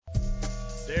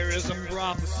There is a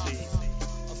prophecy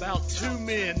about two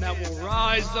men that will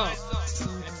rise up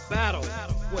and battle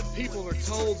what people are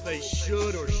told they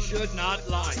should or should not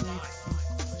like.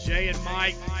 Jay and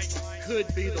Mike could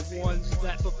be the ones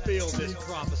that fulfill this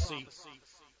prophecy.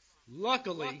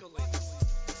 Luckily,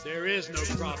 there is no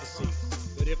prophecy,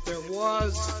 but if there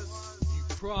was, you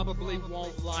probably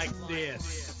won't like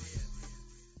this.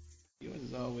 Yours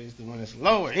is always the one that's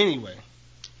lower anyway.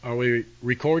 Are we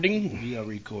recording? We are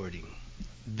recording.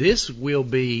 This will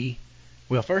be,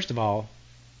 well, first of all,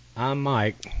 I'm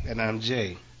Mike. And I'm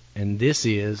Jay. And this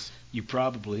is You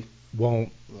Probably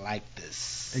Won't Like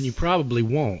This. And you probably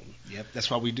won't. Yep, that's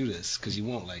why we do this, because you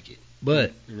won't like it.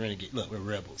 But we're renegade. Look, we're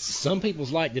rebels. Some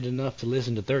people's liked it enough to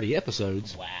listen to 30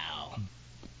 episodes. Wow.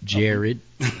 Jared.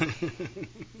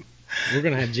 We're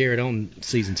going to have Jared on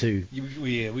season 2.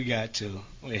 Yeah, we got to.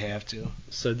 We have to.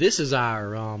 So this is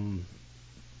our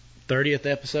 30th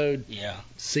episode. Yeah.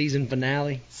 Season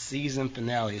finale. Season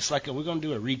finale. It's like we're going to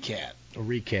do a recap. A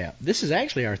recap. This is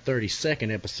actually our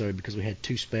 32nd episode because we had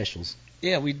 2 specials.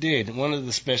 Yeah, we did. One of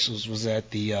the specials was at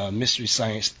the Mystery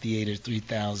Science Theater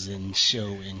 3000 show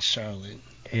in Charlotte.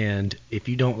 And if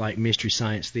you don't like Mystery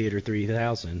Science Theater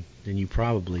 3000, then you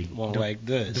probably won't like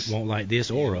this. Won't like this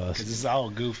or us. Because it's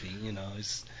all goofy, you know.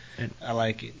 I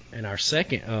like it. And our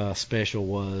second special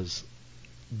was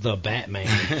The Batman.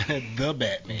 The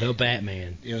Batman. The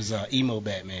Batman. It was emo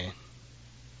Batman.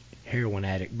 Heroin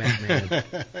addict Batman.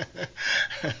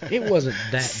 It wasn't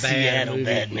that Seattle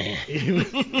bad. Seattle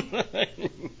Batman.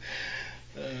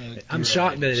 I'm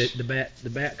shocked that the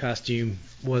bat costume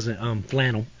wasn't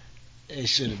flannel. It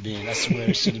should have been. I swear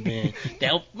it should have been.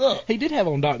 Look. He did have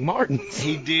on Doc Martens.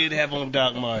 He did have on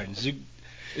Doc Martens.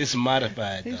 It's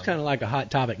modified, He's though. kind of like a Hot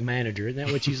Topic manager. Isn't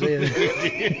that what you said?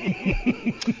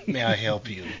 May I help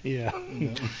you? Yeah.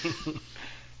 You know?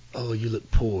 Oh, you look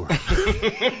poor.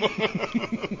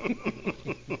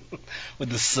 With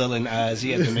the sullen eyes.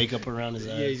 He had the makeup around his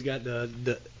eyes. Yeah, he's got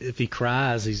the if he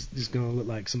cries, he's just going to look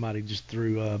like somebody just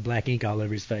threw black ink all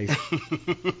over his face.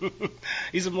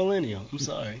 He's a millennial. I'm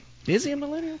sorry. Is he a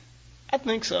millennial? I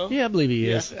think so. Yeah, I believe he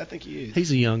is. I think he is.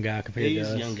 He's a young guy compared to us.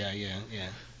 He's a young guy, yeah.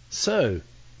 So,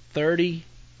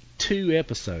 32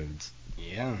 episodes.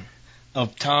 Yeah.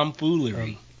 Of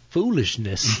tomfoolery.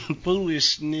 Foolishness.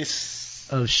 Foolishness.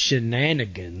 Of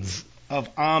shenanigans. Of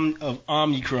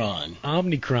Omicron.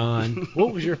 Omicron.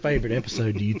 What was your favorite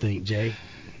episode, do you think, Jay?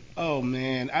 Oh,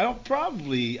 man. I'll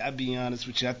be honest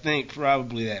with you, I think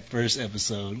probably that first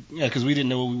episode. Yeah, because we didn't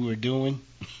know what we were doing.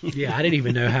 Yeah, I didn't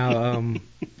even know how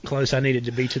close I needed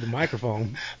to be to the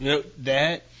microphone. No,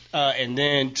 that, and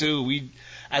then, too,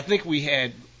 I think we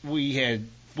had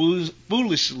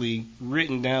foolishly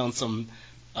written down some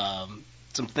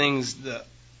things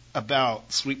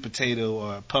about sweet potato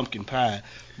or pumpkin pie,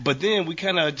 but then we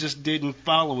kind of just didn't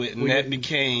follow it, and that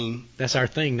became... That's our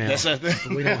thing now. That's our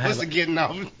thing. We don't have getting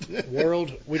off.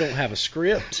 World, we don't have a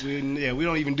script. We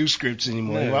don't even do scripts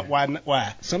anymore. No.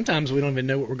 Why? Sometimes we don't even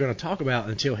know what we're going to talk about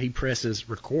until he presses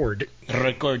record.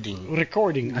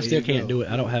 Recording. I still can't do it.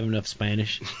 I don't have enough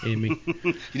Spanish in me.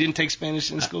 You didn't take Spanish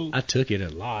in school? I took it a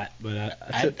lot, but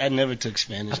I never took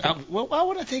Spanish. Why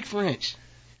would I take French?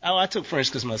 Oh, I took French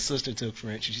because my sister took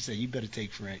French, and she said, you better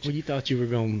take French. Well, you thought you were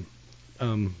going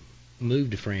to move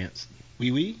to France.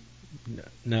 Oui?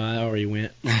 No, I already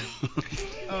went.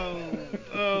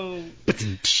 Oh.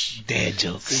 Dad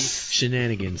jokes.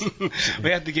 Shenanigans.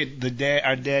 We have to get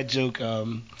our dad joke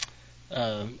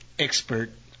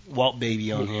expert, Walt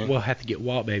Baby, on here. We'll have to get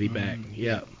Walt Baby back.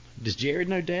 Yeah. Does Jared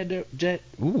know dad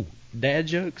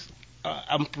jokes?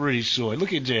 I'm pretty sure.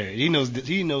 Look at Jared. He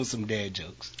knows some dad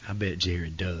jokes. I bet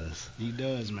Jared does. He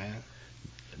does, man.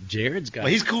 Jared's got.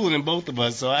 Well, he's cooler than both of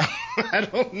us, so I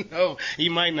don't know. He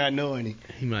might not know any.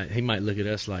 He might look at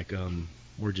us like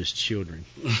we're just children.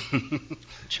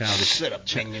 Childish. Shut up,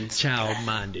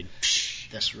 child-minded.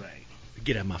 That's right.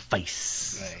 Get out of my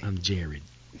face. Right. I'm Jared.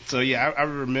 So yeah, I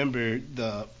remember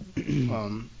the.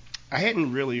 I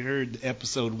hadn't really heard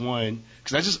episode 1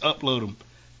 because I just upload them,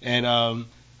 and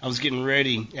I was getting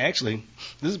ready. Actually,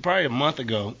 this is probably a month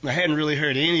ago. I hadn't really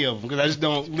heard any of them because I just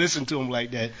don't listen to them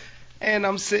like that. And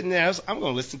I'm sitting there. I'm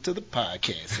going to listen to the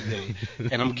podcast today.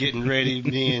 And I'm getting ready.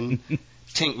 Me and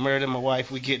Tink Murder, my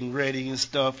wife, we getting ready and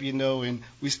stuff, you know. And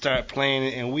we start playing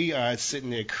it, and we are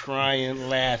sitting there crying,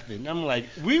 laughing. I'm like,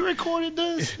 we recorded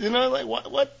this? You know, like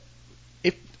what?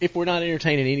 If we're not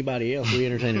entertaining anybody else, we're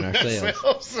entertaining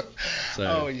ourselves.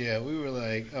 So. Oh, yeah. We were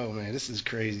like, oh, man, this is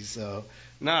crazy. So,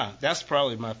 that's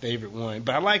probably my favorite one.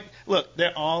 But look,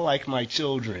 they're all like my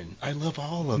children. I love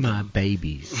all of them. My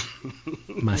babies.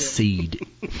 My seed.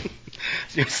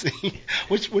 Your seed.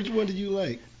 Which one do you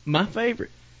like? My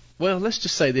favorite Well, let's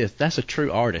just say this. That's a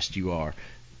true artist you are.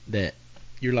 That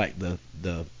you're like the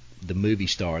movie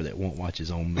star that won't watch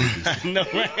his own movies. No,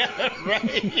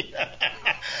 right.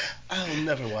 I'll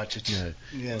never watch it. No,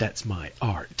 Yeah. that's my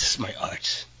art. It's my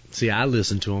art. See, I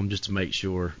listen to him just to make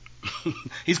sure.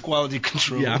 He's quality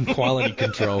control. Yeah, I'm quality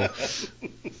control.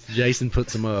 Jason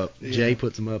puts them up. Yeah. Jay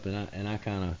puts them up, and I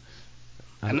kind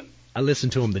of I listen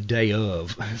to him the day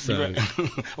of. So Right.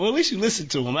 Well, at least you listen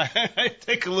to him. I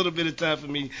take a little bit of time for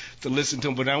me to listen to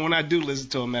him, but now when I do listen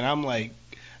to him, man, I'm like,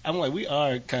 we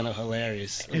are kind of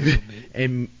hilarious a little bit.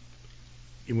 and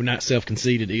we're not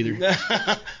self-conceited either.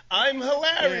 I'm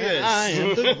hilarious. I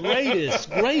am the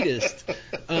greatest.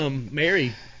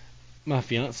 Mary, my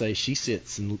fiance, she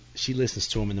sits and she listens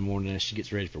to him in the morning as she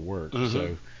gets ready for work. Mhm.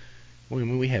 So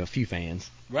we have a few fans.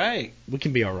 Right. We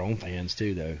can be our own fans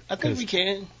too, though. I think we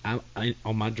can. I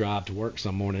on my drive to work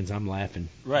some mornings, I'm laughing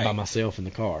Right. by myself in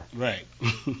the car. Right.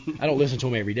 I don't listen to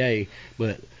them every day,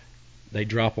 but they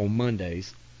drop on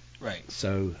Mondays, Right.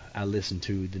 so I listen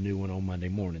to the new one on Monday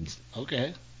mornings,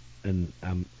 Okay. and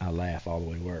I laugh all the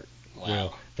way to work. Wow.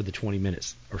 Well, for the 20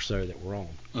 minutes or so that we're on.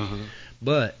 Mm-hmm.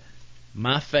 But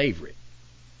my favorite,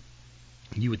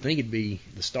 you would think it'd be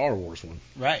the Star Wars one,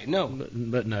 Right. No.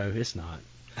 but no, it's not.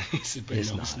 It's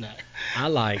not. I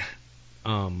like,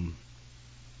 I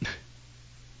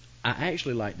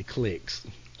actually like the Clicks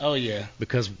Oh yeah.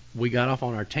 because we got off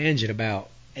on our tangent about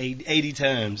 80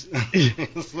 times.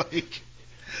 It's like.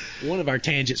 one of our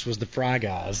tangents was the Fry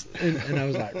Guys, and I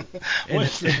was like,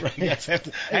 What's the Fry Guys?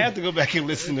 I have to go back and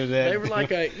listen to that. they were like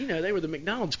they were the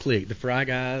McDonald's clique, the Fry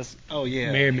Guys. Oh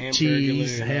yeah. Mary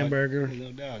McCheese, Hamburger, Hamburger,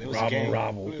 no doubt. It was a Robble, gang.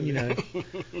 Robble, you know.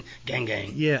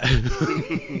 Gang. Yeah.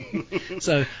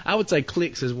 So I would say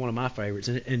Clicks is one of my favorites,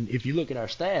 and if you look at our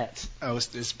stats, Oh,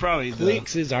 it's probably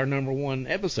Clicks is our number one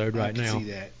episode I right can now. see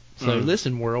that. So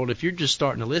listen, world, if you're just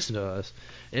starting to listen to us,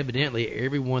 evidently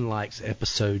everyone likes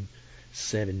episode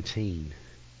 17.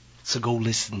 So go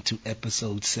listen to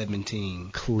episode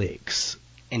 17 Clicks.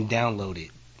 and download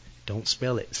it. Don't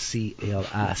spell it Clicks.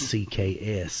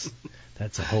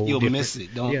 That's a whole You'll different, miss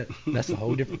it. Don't. Yeah, that's a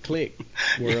whole different click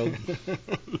world.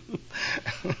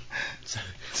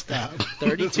 Stop.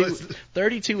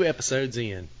 32 episodes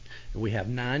in. We have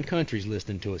 9 countries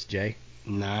listening to us, Jay.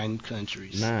 9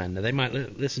 countries. 9. Now, they might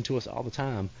listen to us all the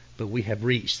time, but we have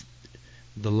reached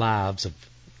the lives of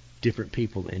different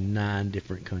people in 9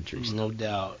 different countries. No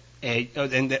doubt. And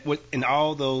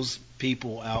all those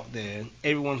people out there,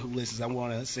 everyone who listens, I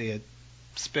want to say a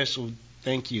special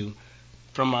thank you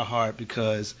from my heart,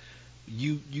 because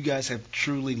you guys have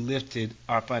truly lifted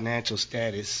our financial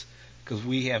status, because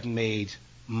we have made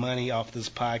money off this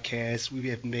podcast. We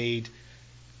have made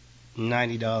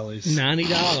 $90.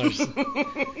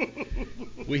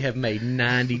 $90. We have made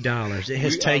 $90. It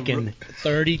has taken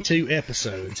 32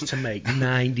 episodes to make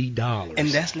 $90. And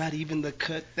that's not even the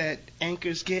cut that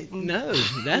Anchor's getting. No,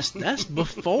 that's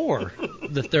before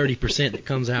the 30% that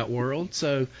comes out, world.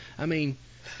 So, I mean,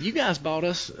 you guys bought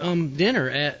us dinner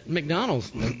at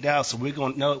McDonald's. No doubt. So we're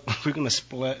gonna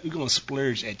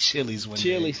splurge at Chili's one day.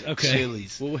 Chili's, okay.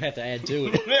 Chili's. We'll have to add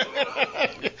to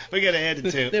it. We gotta add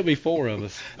the tip. There'll be 4 of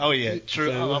us. Oh yeah, true.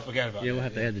 So, I forgot about that. Yeah, we'll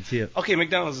have to add the tip. Okay,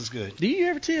 McDonald's is good. Do you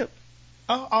ever tip?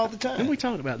 All the time. And we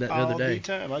talked about that the all other day. the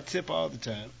time. I tip all the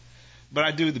time. But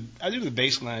I do the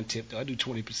baseline tip though. I do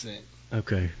 20%.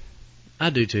 Okay, I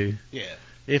do too. Yeah.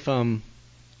 If I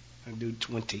do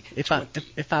 20. if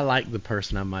I like the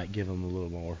person, I might give them a little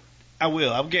more. I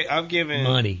will. I've given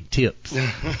Money, tips.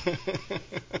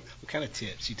 What kind of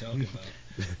tips you talking about?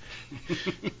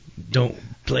 Don't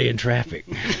play in traffic.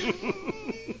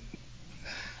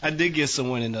 I did give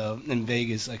someone in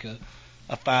Vegas like a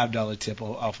 $5 tip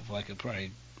off of like a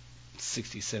probably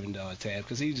 $67 tab,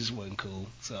 because he just wasn't cool.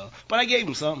 So, but I gave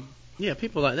him something. Yeah,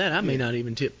 people like that I may Yeah. not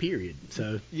even tip. Period.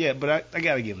 So Yeah, but I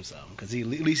gotta give him something, because at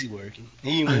least he's working.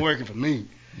 He ain't even working for me.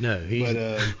 no, he's.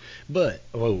 But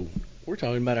Whoa, we're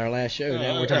talking about our last show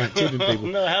now. We're talking about tipping people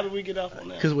No, how did we get off on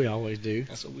that? because we always do.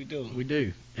 That's what we do. We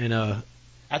do, and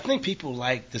I think people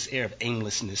like this air of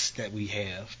aimlessness that we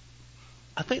have.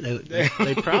 I think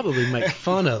they probably make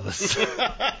fun of us.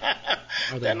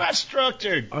 They're not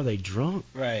structured. Are they drunk?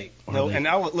 Right. Are No, they- and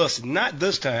listen, not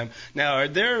this time. Now,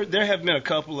 there have been a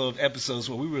couple of episodes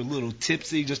where we were a little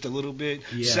tipsy, just a little bit.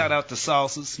 Yeah. Shout out to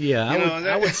Sauces. Yeah, You know,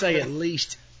 I would say at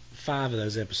least 5 of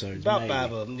those episodes. About maybe.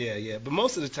 5 of them, yeah. But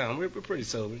most of the time, we're pretty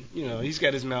sober. You know, he's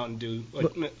got his Mountain Dew.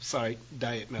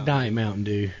 Diet Mountain Diet Dew. Mountain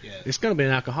Dew. Yeah. It's going to be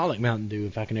an alcoholic Mountain Dew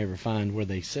if I can ever find where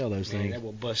they sell those Man, things. that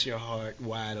will bust your heart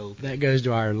wide open. That goes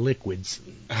to our liquids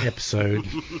episode.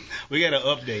 We got to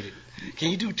update it.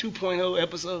 Can you do 2.0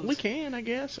 episodes? We can, I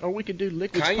guess, or we could do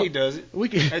liquids. Kanye does it. We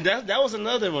could. And that was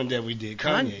another one that we did.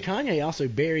 Kanye also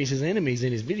buries his enemies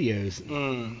in his videos.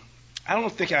 I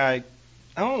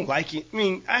don't like it. I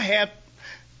mean, I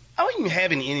don't even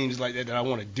have any enemies like that I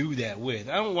want to do that with.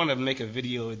 I don't want to make a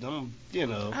video with them, you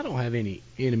know. I don't have any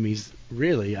enemies,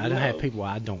 really. I don't No. have people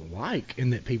I don't like,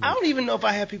 and that people. I don't even know if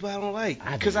I have people I don't like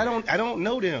because I don't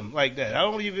know them like that. I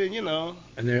don't even, you know.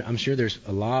 And I'm sure there's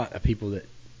a lot of people that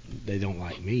they don't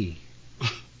like me.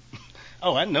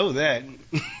 Oh, I know that.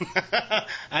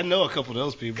 I know a couple of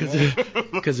those people.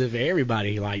 Because if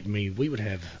everybody liked me, we would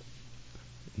have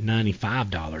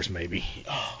 $95 maybe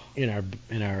in our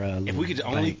If we could bank.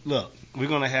 only look, we're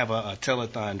gonna have a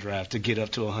telethon drive to get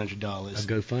up to $100. A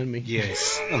GoFundMe.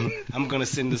 Yes, I'm gonna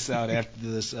send this out after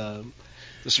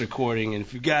this recording, and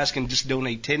if you guys can just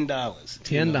donate $10,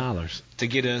 $10 to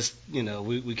get us, you know,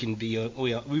 we can be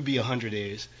we'd be 100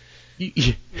 heirs.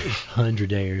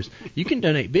 100 heirs. You can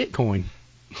donate Bitcoin.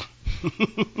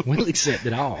 We'll accept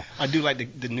it all. I do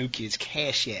like the new kids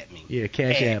cash at me. Yeah,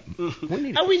 Cash App.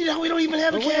 We don't even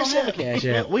have a we don't cash have a app. Cash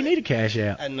App. We need a Cash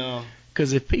App. I know.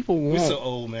 Because if people We're want, so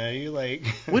old, man. You're like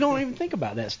we don't even think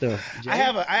about that stuff. Jay. I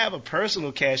have a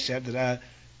personal cash app that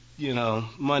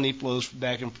money flows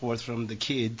back and forth from the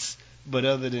kids. But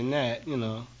other than that, you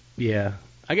know. Yeah,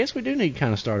 I guess we do need to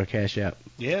kind of start a Cash App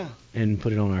Yeah. and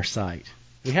put it on our site.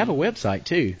 We have a website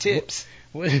too. Tips.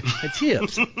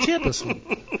 Tips. Tip us.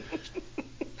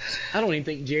 I don't even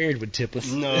think Jared would tip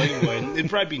us. No, he wouldn't.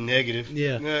 It'd probably be negative.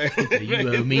 Yeah. You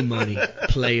owe me money,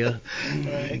 player.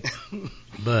 Right.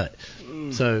 But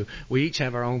so we each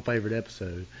have our own favorite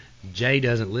episode. Jay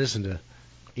doesn't listen to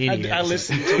any. I episode.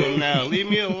 listen to him now. Leave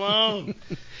me alone.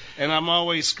 And I'm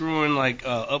always screwing like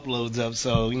uploads up.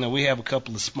 So we have a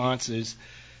couple of sponsors.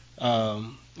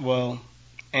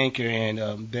 Anchor and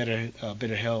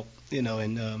BetterHelp.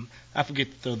 And I forget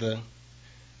to throw the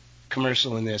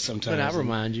commercial in there sometimes. But I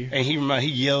remind you. And he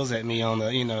yells at me on the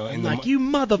I'm like, you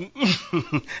mother.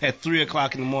 at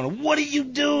 3:00 in the morning. What are you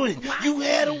doing? You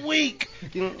had a week.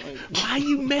 Why are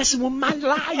you messing with my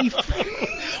life?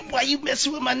 Why are you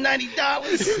messing with my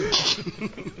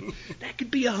 $90? That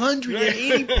could be 100 at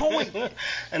any point.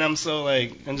 And I'm so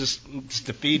I'm just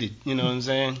defeated. You know what I'm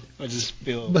saying? I just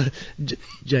feel. But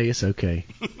Jay, it's okay.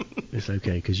 It's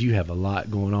okay because you have a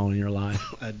lot going on in your life.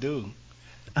 I do.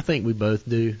 I think we both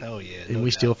do. Oh yeah. And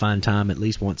we still find time at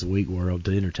least once a week, world,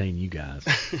 to entertain you guys.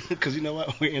 Because you know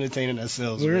what? We're entertaining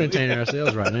ourselves. We're really. entertaining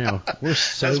ourselves right now. We're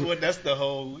sober. That's the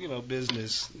whole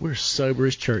business. We're sober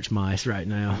as church mice right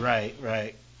now.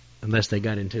 Right. Unless they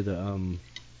got into the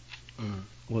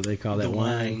what they call that The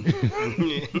wine.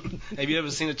 Have you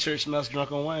ever seen a church mouse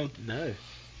drunk on wine? No,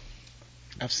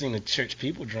 I've seen a church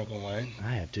people drunk on wine.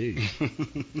 I have too.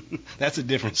 That's a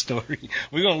different story.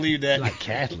 We're gonna leave that. Like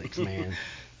Catholics, man.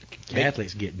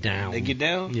 Catholics get down. They get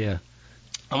down? Yeah.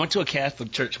 I went to a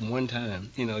Catholic church one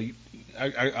time.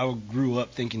 I grew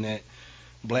up thinking that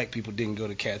black people didn't go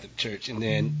to Catholic church, and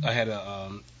then I had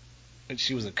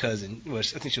she was a cousin. Well, I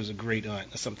think she was a great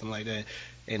aunt or something like that,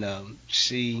 and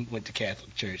she went to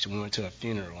Catholic church, and we went to a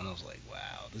funeral, and I was like,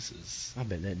 wow, this is. I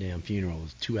bet that damn funeral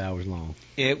was 2 hours long.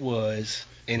 It was,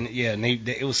 and yeah, and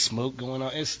it was smoke going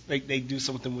on. It's like they do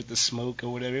something with the smoke or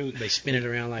whatever. They spin it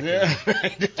around like Yeah,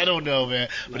 that. I don't know, man.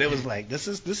 But it was like this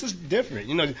is different.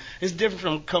 It's different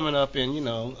from coming up in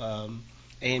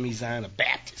AME Zion or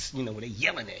Baptist. Where they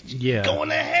yelling at you. Yeah. Going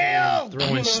to hell.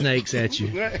 Throwing snakes at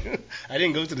you. I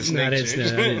didn't go to the snake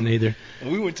church. I didn't either.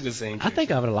 We went to the same church. I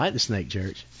think I would have liked the snake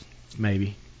church.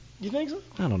 Maybe. You think so?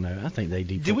 I don't know. I think they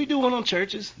do. Did we do one on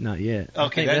churches? Not yet. Okay,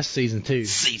 I think that's season 2.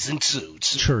 Season 2.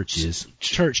 Churches.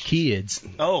 Church kids.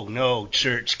 Oh no,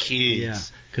 church kids. Yeah.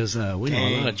 Because we know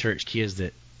a lot of church kids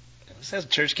that. Let's have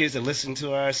church kids that listen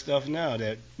to our stuff now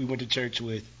that we went to church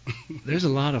with. There's a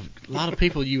lot of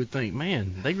people you would think,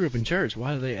 man, they grew up in church.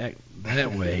 Why do they act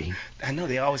that way? I know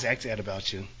they always act that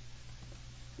about you.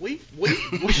 We've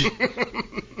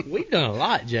done a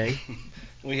lot, Jay.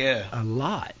 We have a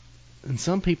lot, and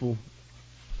some people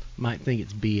might think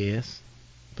it's BS,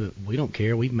 but we don't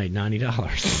care. We've made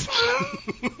 $90.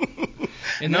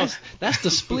 And that's the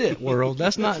split world.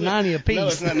 That's not 90 apiece. No,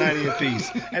 it's not 90 apiece.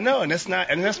 And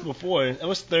that's before. It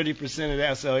was 30% of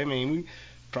that. So I mean, we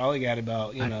probably got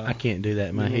about I can't do that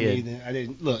in my head. Either. I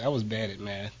didn't look. I was bad at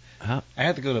math. I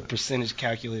had to go to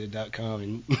percentagecalculator.com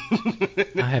and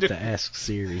I have to ask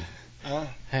Siri.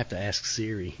 Have to ask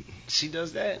Siri. She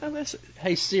does that? Oh,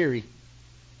 hey, Siri.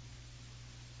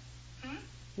 Hmm?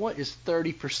 What is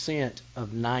 30%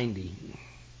 of 90?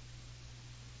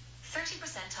 30%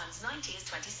 times 90 is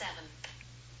 27.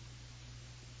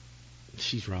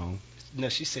 She's wrong. No,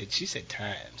 she said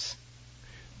times.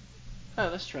 Oh,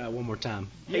 let's try it one more time.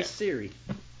 Yeah. Hey, Siri.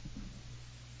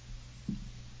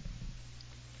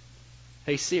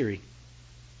 Hey, Siri.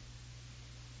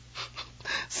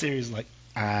 Siri's like,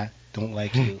 I don't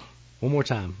like you. One more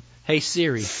time. Hey,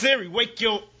 Siri. Siri, wake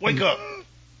up.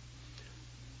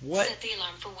 What? Set the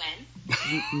alarm for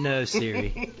when? No,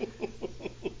 Siri.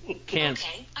 Cancel.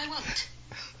 Okay, I won't.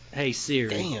 Hey, Siri.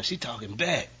 Damn, she talking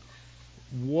back.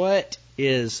 What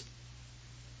is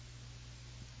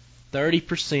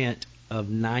 30% of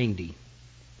 90?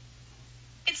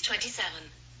 It's 27.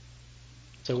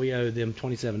 So we owe them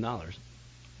 $27.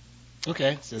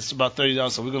 Okay, so it's about $30.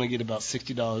 So we're gonna get about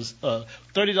 $60.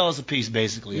 $30 a piece,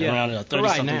 basically. Yeah. Around $30 For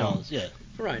right something now. dollars. Yeah.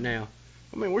 For right now.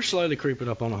 I mean, we're slowly creeping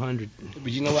up on 100.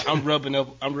 But you know what? I'm rubbing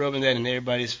that in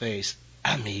everybody's face.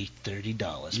 I made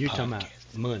 $30. You're podcast. talking about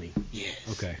money. Yes.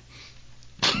 Okay.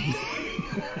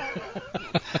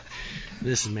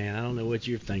 Listen, man, I don't know what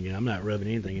you're thinking. I'm not rubbing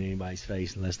anything in anybody's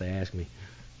face unless they ask me.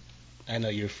 I know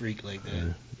you're a freak like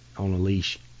that. On a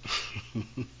leash.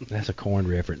 That's a Korn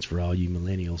reference for all you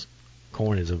millennials.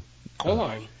 Korn is a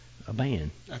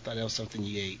band. I thought that was something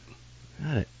you ate.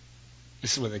 Got it.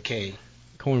 This is with a K.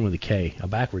 Korn with a K, a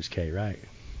backwards K, right?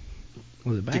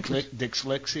 Was it backwards?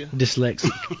 Dyslexia?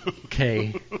 Dyslexic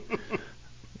K.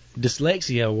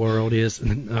 Dyslexia world is.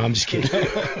 No, I'm just kidding.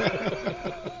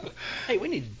 Hey, we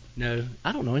need. No,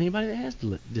 I don't know anybody that has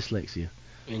dyslexia.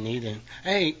 Me neither.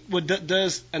 Hey, well,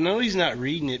 I know he's not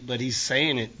reading it, but he's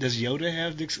saying it. Does Yoda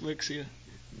have dyslexia?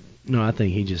 No, I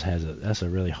think he just has that's a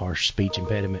really harsh speech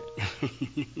impediment.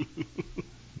 You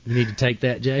need to take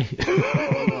that, Jay?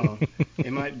 No,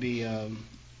 it might be,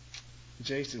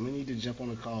 Jason, we need to jump on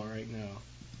a call right now.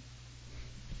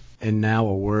 And now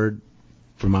a word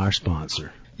from our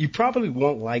sponsor. You probably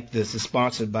won't like this. It's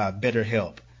sponsored by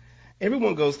BetterHelp.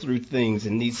 Everyone goes through things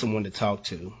and needs someone to talk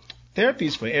to. Therapy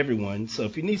is for everyone, so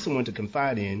if you need someone to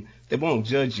confide in that won't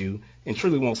judge you and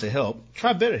truly wants to help,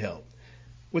 try BetterHelp.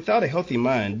 Without a healthy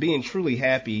mind, being truly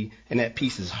happy and at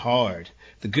peace is hard.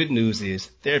 The good news is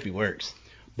therapy works.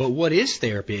 But what is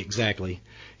therapy exactly?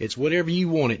 It's whatever you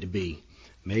want it to be.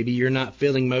 Maybe you're not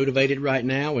feeling motivated right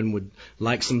now and would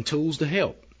like some tools to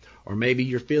help. Or maybe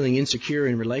you're feeling insecure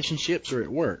in relationships or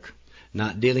at work.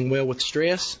 Not dealing well with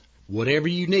stress? Whatever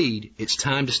you need, it's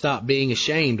time to stop being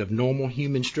ashamed of normal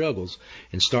human struggles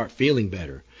and start feeling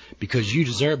better, because you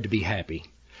deserve to be happy.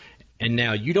 And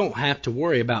now you don't have to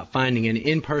worry about finding an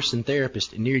in-person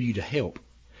therapist near you to help.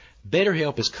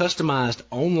 BetterHelp is customized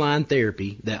online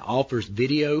therapy that offers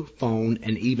video, phone,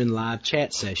 and even live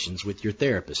chat sessions with your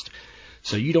therapist,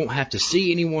 so you don't have to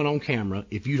see anyone on camera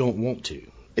if you don't want to.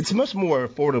 It's much more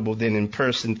affordable than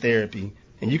in-person therapy,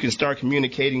 and you can start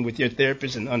communicating with your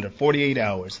therapist in under 48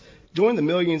 hours. Join the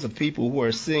millions of people who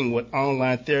are seeing what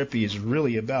online therapy is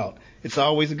really about. It's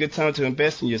always a good time to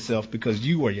invest in yourself because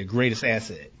you are your greatest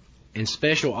asset. And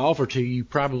special offer to you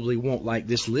probably won't like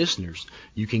this, listeners.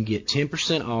 You can get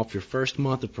 10% off your first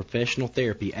month of professional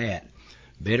therapy at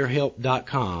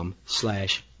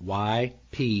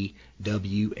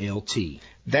BetterHelp.com/YPWLT.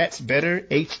 That's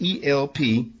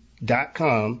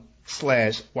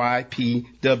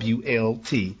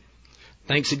BetterHelp.com/YPWLT.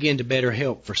 Thanks again to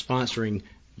BetterHelp for sponsoring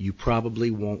You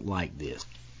Probably Won't Like This.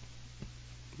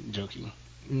 Joking.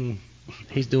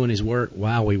 He's doing his work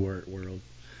while we work, world.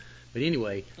 But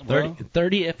anyway,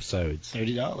 30 episodes.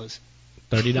 $30.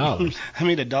 $30. I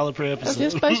mean, $1 per episode.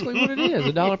 That's basically what it is,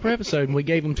 $1 per episode, and we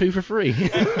gave them 2 for free.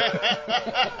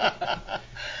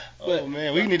 Oh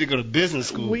man, we need to go to business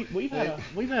school.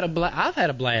 I've had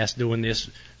a blast doing this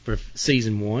for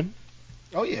season 1.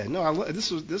 Oh yeah, no,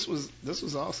 this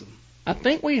was awesome. I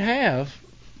think we have.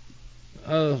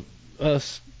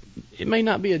 It may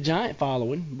not be a giant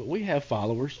following, but we have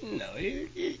followers. No,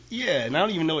 yeah, and I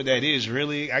don't even know what that is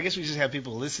really. I guess we just have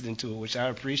people listening to it, which I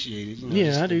appreciate it.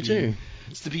 Yeah, I do too.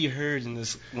 It's to be heard in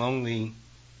this lonely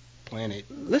planet.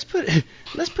 Let's put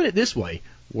it this way,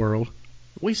 world.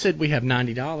 We said we have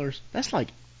 $90. That's like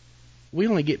we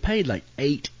only get paid like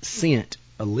 8 cents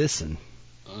a listen.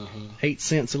 8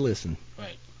 cents a listen.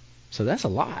 Right. So that's a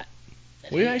lot.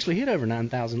 We actually hit over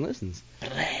 9,000 listens.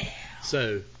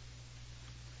 So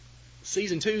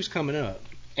season 2's coming up,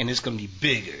 and it's gonna be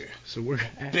bigger. So we're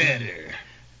better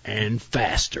and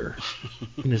faster.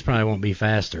 And this probably won't be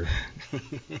faster.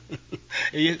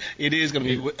 It is gonna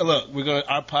be. Look,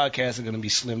 our podcasts are gonna be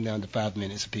slimmed down to 5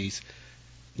 minutes apiece.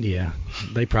 Yeah,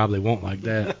 they probably won't like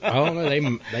that. I don't know.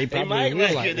 They probably might will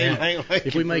like like it. They that. might like If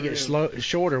it we for make real. it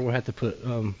shorter, we'll have to put.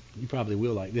 You probably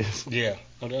will like this. Yeah,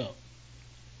 no doubt.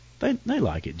 They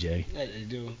like it, Jay. Yeah, they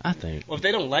do. I think. Well, if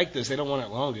they don't like this, they don't want it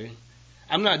longer.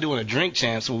 I'm not doing a drink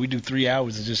champs where we do 3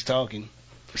 hours of just talking.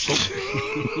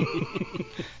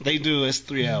 They do. It's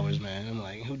 3 hours, man. I'm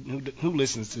like, who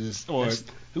listens to this or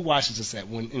who watches this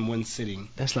in one sitting?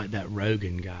 That's like that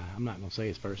Rogan guy. I'm not gonna say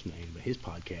his first name, but his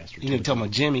podcast. You know, talking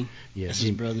about Jimmy. Yeah, That's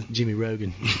his brother. Jimmy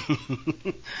Rogan.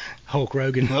 Hulk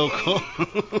Rogan.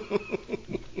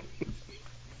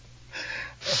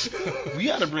 We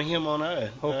ought to bring him on our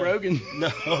Hulk Rogan. No,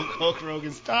 Hulk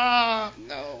Rogan. Stop.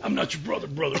 No. I'm not your brother.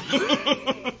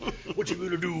 What you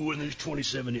gonna do when these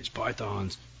 27-inch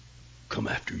pythons come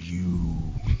after you?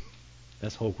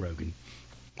 That's Hulk Rogan.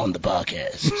 On the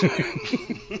podcast.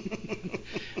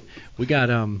 We got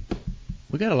a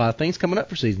lot of things coming up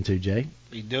for season 2, Jay.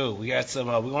 We do. We got some.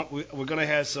 We're gonna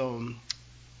have some.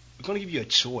 We're gonna give you a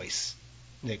choice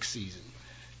next season.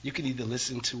 You can either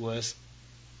listen to us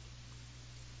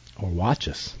Or watch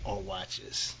us. or watch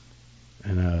us.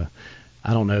 And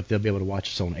I don't know if they'll be able to watch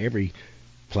us on every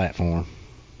platform.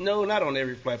 No, not on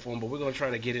every platform, but we're gonna try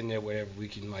to get in there wherever we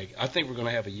can. Like, I think we're gonna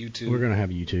have a YouTube. We're gonna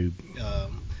have a YouTube. I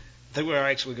think we're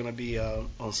actually gonna be on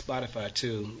Spotify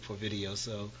too for video.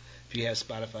 So if you have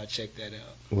Spotify, check that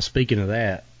out. Well, speaking of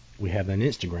that, we have an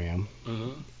Instagram.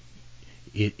 Mm-hmm.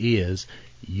 It is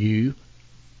you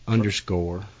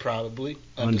underscore Probably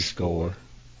underscore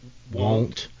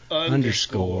won't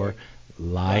underscore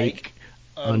like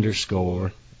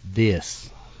underscore this.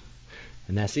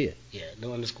 And that's it. Yeah,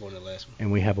 no underscore in the last one.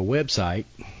 And we have a website.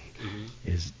 Mm-hmm.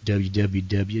 Is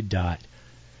www.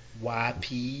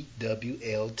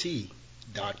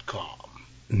 YPWLT.com.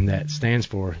 And that stands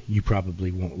for You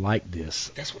Probably Won't Like This.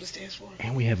 That's what it stands for?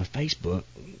 And we have a Facebook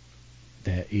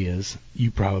that is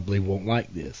You Probably Won't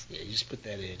Like This. Yeah, you just put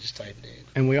that in. Just type it in.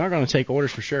 And we are going to take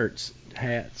orders for shirts,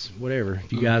 hats, whatever.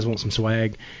 If you guys want some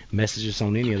swag, message us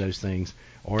on any of those things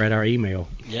or at our email.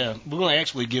 Yeah, we're going to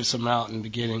actually give some out in the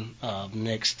beginning of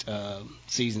next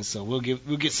season. So we'll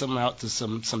get some out to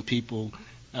some people.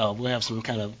 We'll have some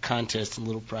kind of contest and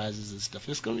little prizes and stuff.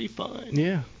 It's going to be fun.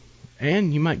 Yeah.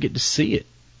 And you might get to see it.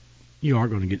 You are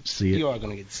going to get to see it. You are going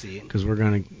to get to see it. Because we're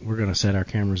gonna set our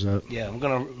cameras up. Yeah, we're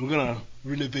gonna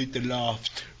renovate the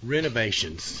loft.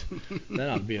 Renovations. That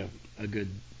ought to be a good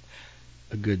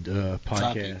podcast.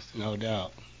 Topic, no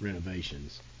doubt.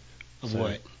 Renovations. Of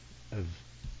what? Of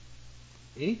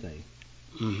anything.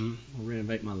 Mm-hmm. I'll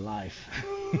renovate my life.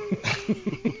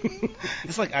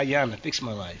 It's like Ayana, Fix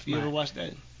My Life. You ever Right. watched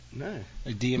that? No.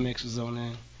 Like DMX was on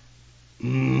there.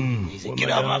 He said, Where "Get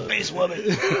my out my dog- face, woman."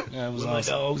 That was Where my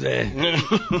awesome. dogs at?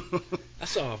 I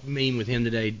saw a meme with him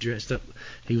today dressed up.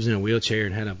 He was in a wheelchair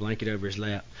and had a blanket over his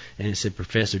lap, and it said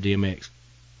Professor DMX.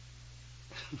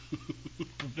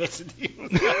 Professor D.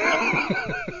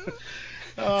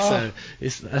 So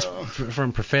that's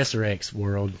from Professor X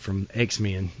world from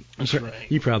X-Men. That's right.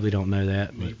 You probably don't know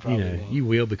that, You but probably won't. you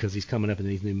will because he's coming up in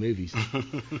these new movies.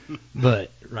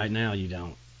 But right now you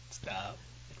don't. Stop.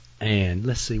 And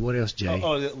let's see what else, Jay.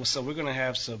 So we're gonna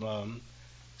have some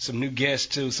new guests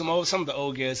too. Some of the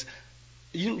old guests.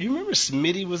 You remember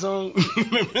Smitty was on?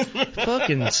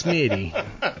 Fucking Smitty.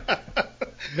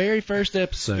 Very first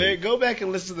episode. Hey, go back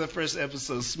and listen to the first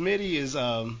episode. Smitty is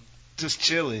just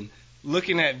chilling,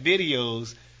 looking at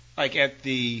videos like at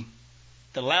the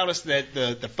loudest that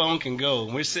the phone can go.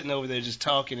 And we're sitting over there just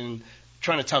talking and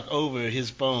trying to talk over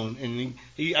his phone. And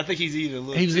I think he's eating a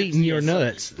little. He's eating your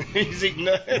nuts. He's eating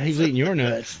nuts. He's eating your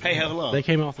nuts. Hey, hold on. They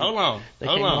came off. Hold on. They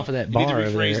Hold came on. off of that You need to bar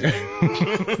over rephrase there.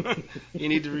 that. You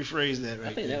need to rephrase that right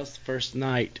I think there. that was the first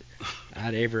night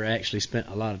I'd ever actually spent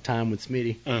a lot of time with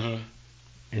Smitty, Uh-huh.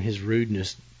 and his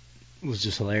rudeness was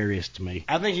just hilarious to me.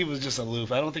 I think he was just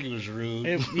aloof. I don't think he was rude.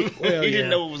 Well, he yeah. didn't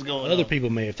know what was going on. Other people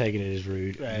may have taken it as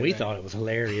rude. Right, We right. thought it was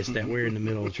hilarious that we're in the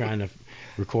middle of trying to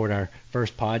record our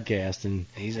first podcast, and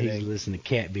He's he's listening to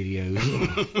cat videos.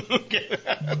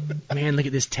 Man, look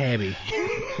at this tabby.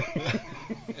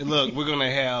 And look, we're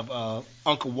gonna have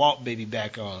Uncle Walt Baby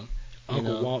back on.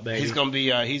 Uncle Walt Baby. He's gonna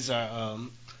be he's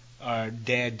our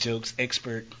dad jokes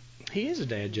expert. He is a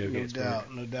dad joke expert.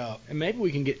 No doubt. And maybe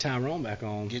we can get Tyrone back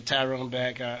on. Get Tyrone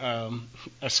back, our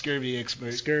scurvy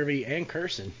expert. Scurvy and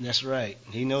cursing. That's right.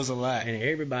 He knows a lot. And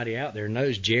everybody out there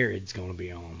knows Jared's going to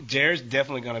be on. Jared's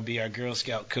definitely gonna be our Girl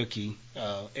Scout cookie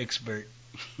expert.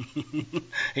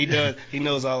 He does. He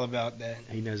knows all about that.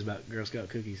 He knows about Girl Scout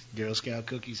cookies. Girl Scout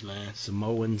cookies, man.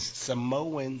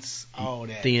 Samoans, all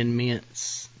that. Thin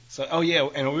Mints. So, oh yeah,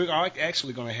 and we're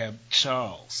actually gonna have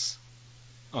Charles.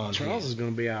 on Charles here. is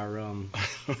going to be our Willem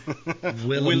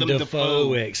Willem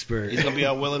Dafoe expert. He's gonna be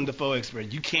our Willem Dafoe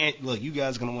expert. You can't look. You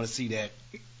guys are gonna want to see that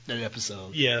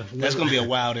episode. Yeah, That's gonna be a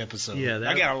wild episode. Yeah,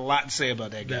 I got a lot to say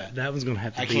about that guy. That one's going to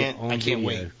have to I be can't. on I can't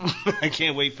video. wait. I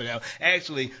can't wait for that.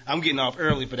 Actually, I'm getting off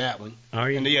early for that one.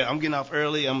 Are you? And yeah, I'm getting off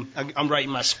early. I'm writing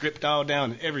my script all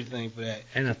down and everything for that.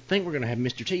 And I think we're going to have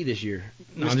Mr. T this year.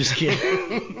 No, I'm just kidding.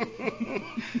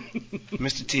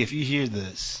 Mr. T, if you hear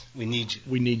this, we need you.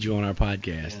 We need you on our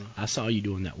podcast. Yeah. I saw you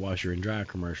doing that washer and dryer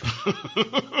commercial.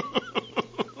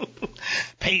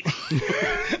 Pay.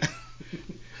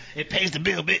 It pays the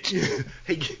bill, bitch.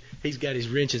 He's got his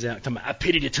wrenches out. Talking about, I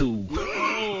pity the tool.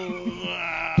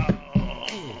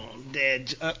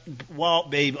 Dad, Walt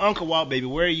baby, Uncle Walt baby,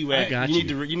 where are you at? I got You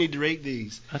need to rate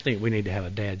these. I think we need to have a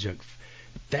dad joke.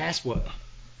 That's what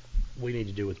we need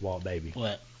to do with Walt Baby.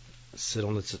 What? Sit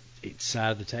on each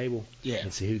side of the table Yeah.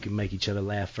 and see who can make each other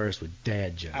laugh first with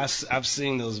dad jokes. I've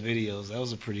seen those videos.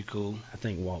 Those are pretty cool. I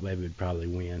think Walt Baby would probably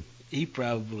win. He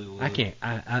probably would. I can't.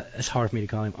 It's hard for me to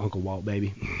call him Uncle Walt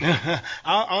Baby.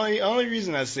 only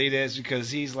reason I say that is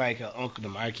because he's like an uncle to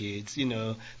my kids. You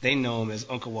know, they know him as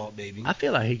Uncle Walt Baby. I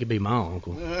feel like he could be my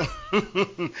uncle. Yeah,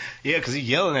 because he's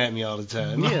yelling at me all the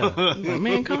time. Yeah. Like,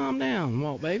 man, calm down,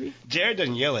 Walt Baby. Jared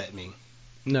doesn't yell at me.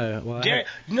 No. Well, Jared,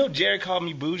 you know, Jared called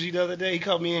me bougie the other day. He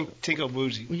called me and Tinko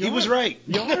bougie. Well, He was right.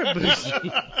 You are bougie.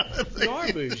 You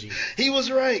are bougie. He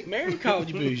was right. Mary called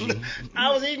you bougie.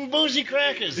 I was eating bougie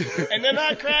crackers, and they're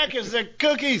not crackers; they're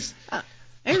cookies.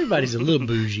 Everybody's a little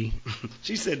bougie.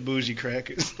 She said bougie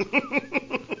crackers.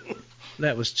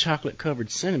 That was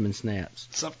chocolate-covered cinnamon snaps.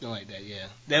 Something like that, yeah.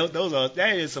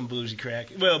 That is some bougie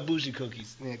crackers. Well, bougie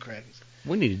cookies, yeah, crackers.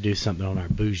 We need to do something on our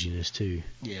bouginess too.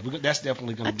 Yeah, that's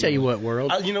definitely going to I be. tell you what,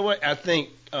 world. You know what? I think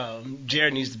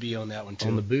Jared needs to be on that one too.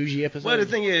 On the bougie episode. Well, the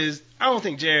thing is, I don't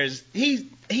think Jared's. He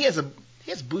has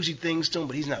bougie things to him,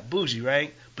 but he's not bougie,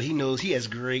 right? But he knows he has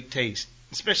great taste,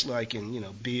 especially like in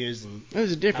beers and.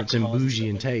 There's a difference in alcohols and bougie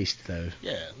and stuff like taste, though.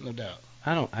 Yeah, no doubt.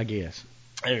 I guess.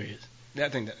 There it is. I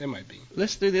think that might be.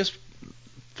 Let's do this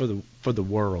for the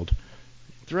world.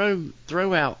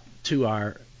 Throw out to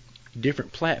our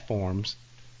different platforms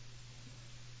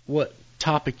what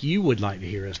topic you would like to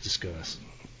hear us discuss.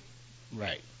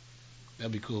 Right.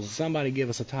 That'd be cool. Somebody give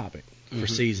us a topic for Mhm.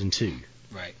 season 2.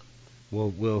 Right.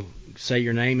 We'll say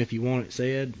your name if you want it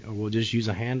said, or we'll just use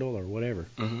a handle or whatever.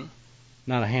 Mm-hmm.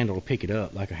 Not a handle to pick it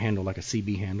up, like a handle like a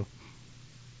CB handle.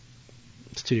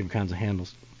 It's 2 different kinds of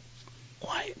handles.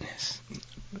 Quietness.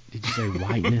 Did you say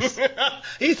whiteness?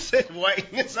 He said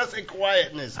whiteness. I said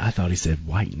quietness. I thought he said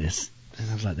whiteness. And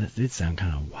I was like, that did sound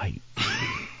kind of white.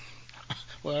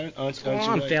 Well, aren't Come you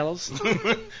on, white? fellas.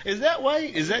 Is that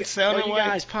white? Is that Are sounding you white?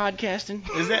 guys podcasting?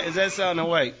 Is that sounding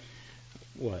white?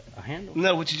 What, a handle?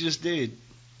 No, what you just did.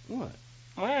 What?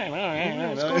 What's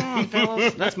What's going on,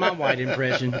 fellas? That's my white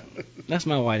impression. That's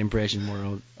my white impression,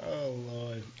 world. Oh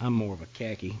Lord. I'm more of a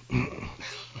khaki.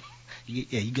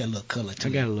 You got a little color to I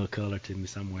it. got a little color to me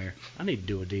somewhere. I need to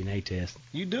do a DNA test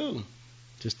You do.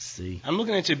 just to see. I'm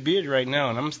looking at your beard right now,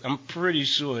 and I'm pretty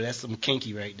sure that's some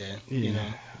kinky right there. Yeah. You know.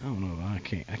 I don't know.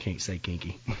 I can't say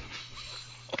kinky.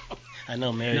 I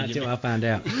know, Mary. Not till I find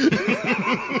out.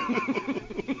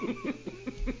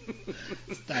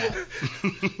 Stop.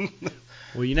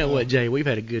 Well, you know what, Jay? We've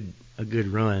had a good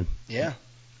run. Yeah,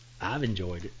 I've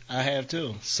enjoyed it. I have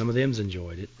too. Some of them's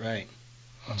enjoyed it. Right.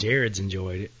 Jared's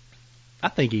enjoyed it. I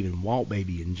think even Walt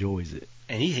Baby enjoys it.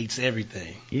 And he hates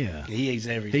everything. Yeah. He hates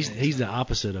everything. He's the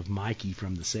opposite of Mikey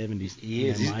from the 70s. He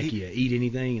is. You know, Mikey eat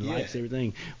anything and Yeah. likes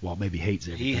everything. Walt Baby hates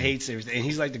everything. He hates everything, and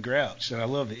he's like the Grouch, and I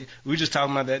love it. We were just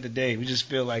talking about that today.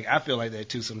 I feel like that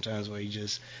too sometimes, where you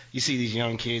see these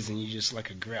young kids and you just like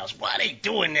a Grouch. Why are they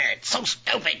doing that? So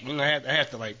stupid. You know, I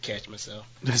have to like catch myself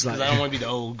That's because like- I don't want to be the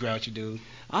old grouchy dude.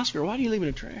 Oscar, why do you leave in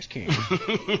a trash can?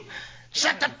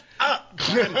 Shut the up,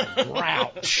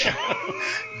 Grouch.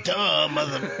 Duh,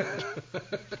 mother.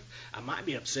 I might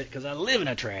be upset because I live in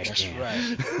a trash That's can.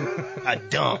 right. A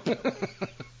dump.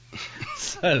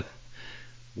 So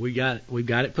we've got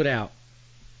it put out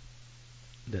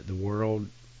that the world,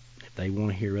 if they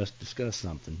want to hear us discuss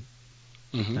something,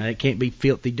 Mm-hmm. now, it can't be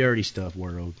filthy, dirty stuff,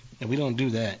 world. And we don't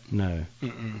do that. No.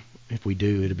 Mm-mm. If we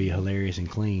do, it'll be hilarious and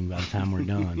clean by the time we're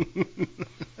done.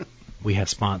 We have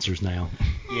sponsors now.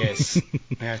 Yes,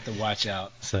 we have to watch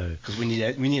out So, because we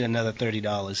need another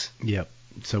 $30. yep.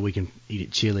 So we can eat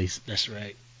at Chili's. That's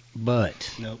right.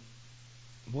 But Nope.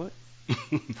 what?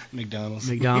 McDonald's.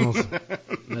 McDonald's.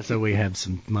 That's so we have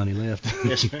some money left.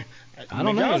 That's right. I don't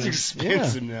know. McDonald's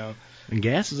expensive now. And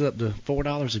gas is up to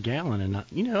 $4 a gallon,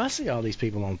 and I see all these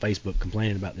people on Facebook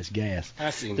complaining about this gas. I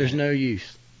seen There's that. no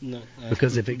use. No,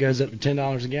 Because if it goes up to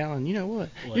 $10 a gallon, you know what?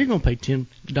 What? You're gonna pay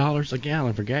 $10 a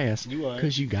gallon for gas. You are.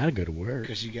 Because you gotta go to work.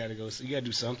 Because you gotta go. You gotta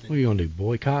do something. What are you gonna do?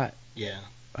 Boycott? Yeah.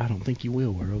 I don't think you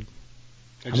will, world.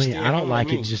 I Just mean, stay I at don't home like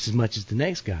like it me. just as much as the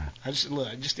next guy. I just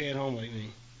stay at home like me.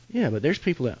 Yeah, but there's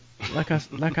people that, like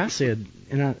I said,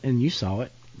 and you saw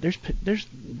it. There's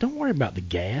don't worry about the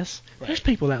gas. Right. There's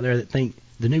people out there that think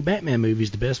the new Batman movie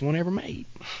is the best one ever made.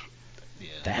 Yeah.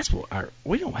 That's what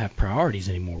we don't have priorities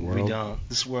anymore, world. We don't.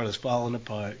 This world is falling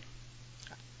apart.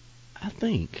 I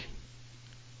think,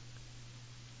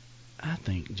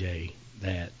 Jay,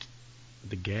 that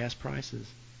the gas prices,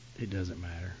 it doesn't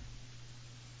matter.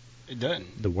 It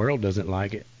doesn't. The world doesn't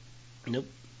like it. Nope.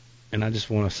 And I just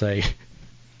want to say,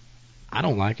 I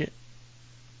don't like it.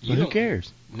 But You who don't-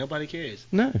 cares? Nobody cares.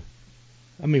 No.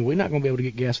 I mean, we're not going to be able to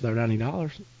get gas with our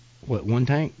 $90. What, one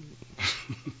tank?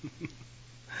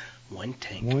 One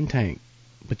tank. One tank.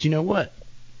 But you know what?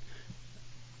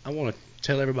 I want to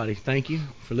tell everybody thank you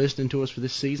for listening to us for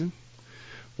this season.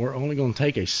 We're only going to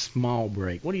take a small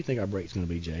break. What do you think our break's going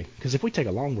to be, Jay? Because if we take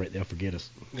a long break, they'll forget us.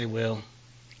 They will.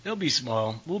 They'll be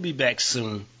small. We'll be back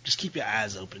soon. Just keep your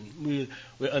eyes open.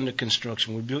 We're under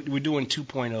construction. We're doing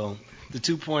 2.0. The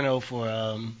 2.0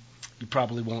 for you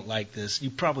probably won't like this. You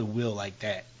probably will like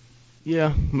that.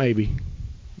 Yeah, maybe.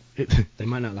 They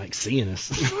might not like seeing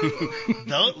us.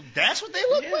 No, that's what they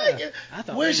look like. I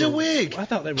thought Where's they your were- wig? I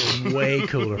thought they were way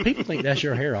cooler. People think that's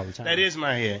your hair all the time. That is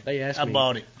my hair. They ask I me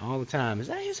bought it. all the time. Is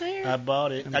that his hair? I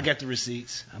bought it. I got the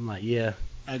receipts. I'm like, yeah.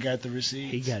 I got the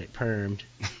receipts. He got it permed,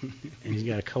 and he's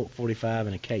got a Colt 45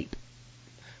 and a cape.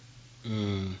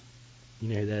 Mm, You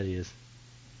know who that is?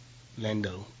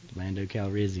 Lando. Lando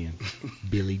Calrissian,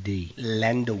 Billy D.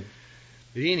 Lando.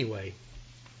 But anyway,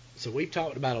 so we've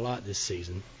talked about a lot this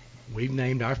season. We've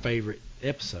named our favorite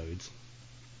episodes.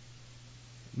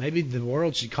 Maybe the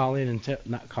world should call in and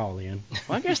not call in.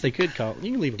 Well, I guess they could call.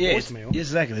 You can leave a voicemail. Yes,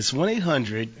 exactly. It's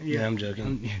 1-800. Yeah, I'm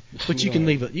joking. But you can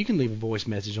leave a voice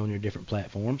message on your different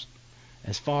platforms.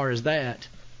 As far as that,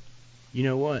 you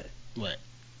know what? What?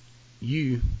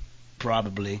 You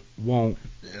Probably won't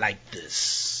like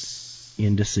this.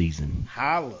 end the season.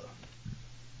 Holla.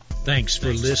 Thanks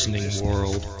for listening,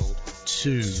 world.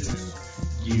 To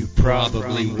You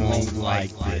Probably Won't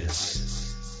Like This.